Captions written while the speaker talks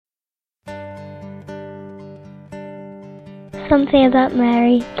something about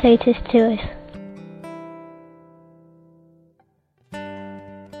Mary, Totus2us.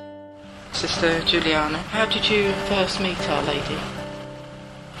 Sister Juliana, how did you first meet Our Lady?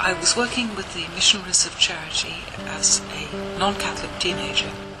 I was working with the Missionaries of Charity as a non-Catholic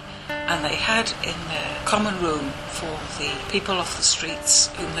teenager, and they had in their common room for the people off the streets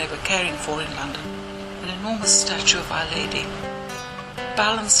whom they were caring for in London an enormous statue of Our Lady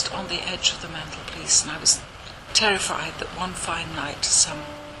balanced on the edge of the mantelpiece, and I was terrified that one fine night some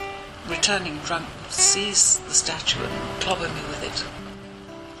returning drunk would seize the statue and clobber me with it.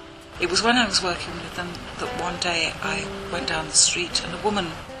 It was when I was working with them that one day I went down the street and a woman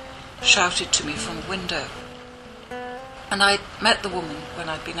shouted to me from a window. And I'd met the woman when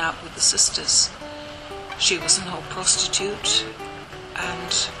I'd been out with the sisters. She was an old prostitute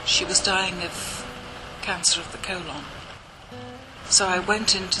and she was dying of cancer of the colon. So I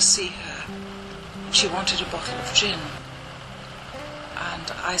went in to see her. She wanted a bottle of gin.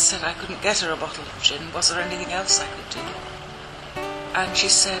 And I said I couldn't get her a bottle of gin. Was there anything else I could do? And she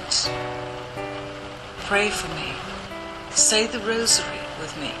said, "Pray for me. Say the rosary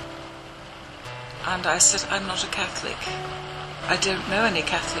with me." And I said, "I'm not a Catholic. I don't know any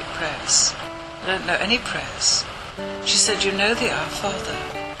Catholic prayers. I don't know any prayers." She said, "You know the Our Father."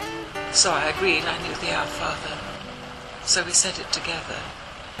 So I agreed I knew the Our Father. So we said it together.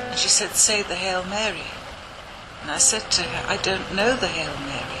 And she said, "Say the Hail Mary." And I said to her, "I don't know the Hail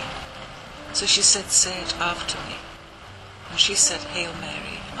Mary." So she said, "Say it after me." And she said, "Hail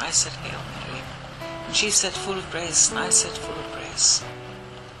Mary." And I said, "Hail Mary." And she said, "Full of grace." And I said, "Full of grace."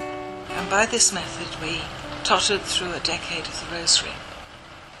 And by this method we tottered through a decade of the Rosary.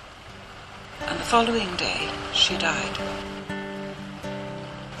 And the following day she died.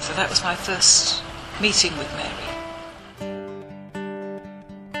 So that was my first meeting with Mary.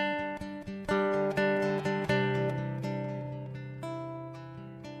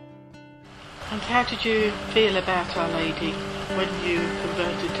 And how did you feel about Our Lady when you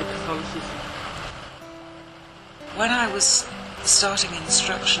converted to Catholicism? When I was starting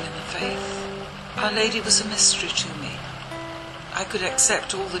instruction in the faith, Our Lady was a mystery to me. I could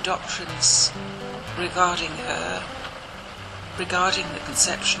accept all the doctrines regarding her, regarding the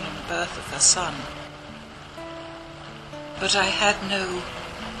conception and birth of her son, but I had no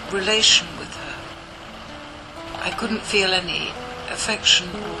relation with her. I couldn't feel any affection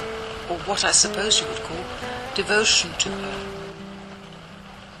or what I suppose you would call devotion to her,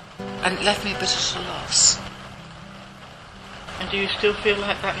 and it left me a bit at a loss. And do you still feel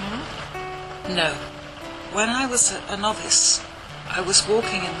like that now? No. When I was a novice, I was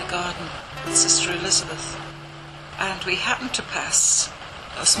walking in the garden with Sister Elizabeth, and we happened to pass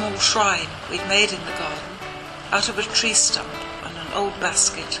a small shrine we'd made in the garden out of a tree stump and an old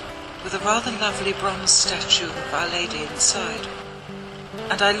basket with a rather lovely bronze statue of Our Lady inside.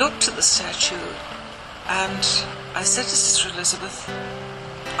 And I looked at the statue and I said to Sister Elizabeth,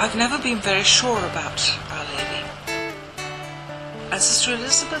 "I've never been very sure about Our Lady." And Sister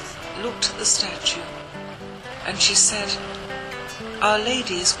Elizabeth looked at the statue and she said, "Our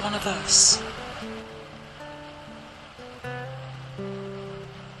Lady is one of us."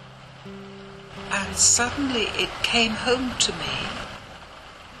 And suddenly it came home to me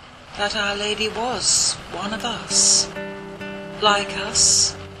that Our Lady was one of us, like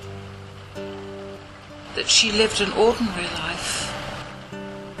us, that she lived an ordinary life,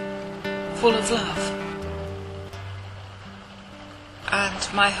 full of love. And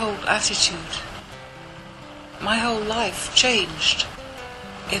my whole attitude, my whole life changed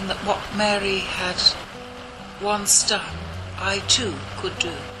in that what Mary had once done, I too could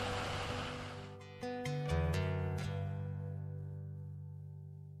do.